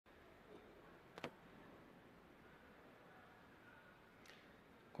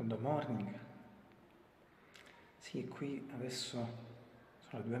Good morning. Sì, qui adesso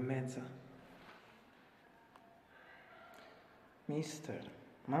sono le 2:30. Mister,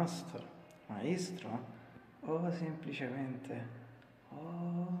 master, maestro o semplicemente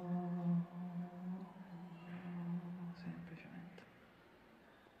semplicemente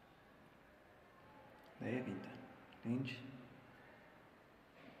David Lynch.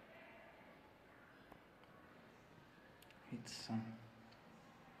 It's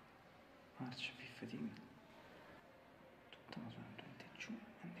March 15, 2022,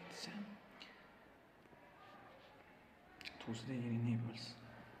 and it's Tuesday in Naples.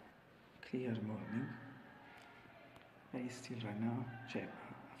 Clear morning. Very still right now, cioè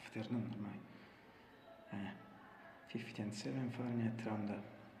afternoon ormai. 57 Fahrenheit around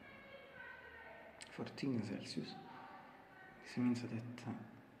 14 Celsius. This means that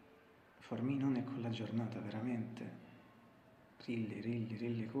for me non è con la giornata veramente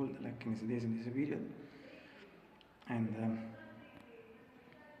really cold, like in these days, in this period. And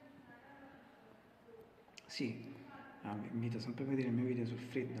sì, vi invito sempre a vedere il mio video sul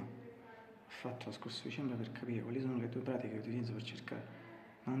freddo. Ho fatto lo scorso dicembre per capire quali sono le 2 pratiche che utilizzo per cercare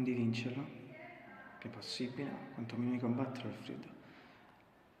non di vincerlo, che è possibile, ma quantomeno di combattere il freddo.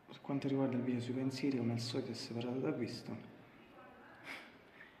 Per quanto riguarda il video sui pensieri, come al solito è separato da questo.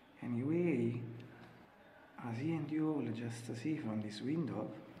 Anyway, I see and you all just see from this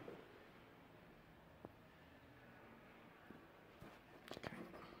window. Okay.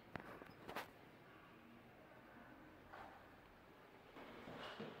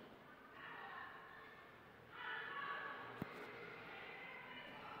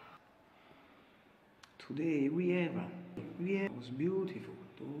 Today we have those beautiful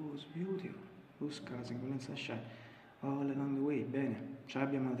blue skies and golden sunshine all along the way. Bene, ce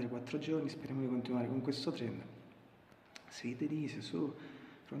l'abbiamo da 3-4 giorni, speriamo di continuare con questo trend. See the days so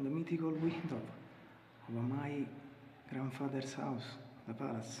from the mythical window of my grandfather's house, the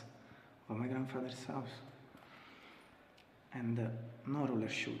palace of my grandfather's house, and no roller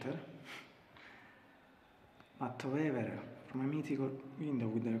shooter, but however, from a mythical window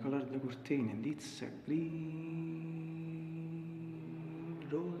with the colored curtain, and it's a green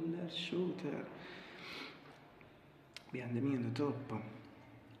roller shooter behind me on the top,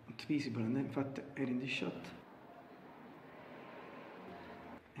 not visible, and in fact are in the shot.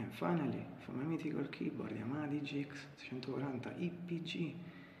 And finally, from a mythical keyboard, Yamaha DGX 640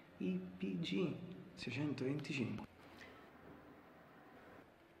 IPG 625.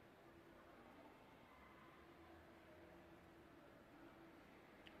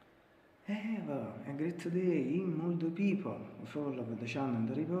 Well, a great day in all the people who follow the channel and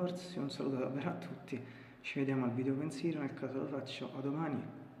the reports. Un saluto davvero a tutti, ci vediamo al video pensiero, nel caso lo faccio a domani.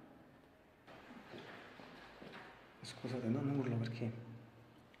 Scusate, non urlo perché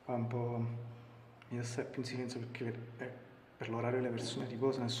qua un po' mi devo stare più in silenzio perché per l'orario le persone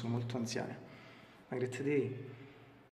riposano e sono molto anziane. A great day.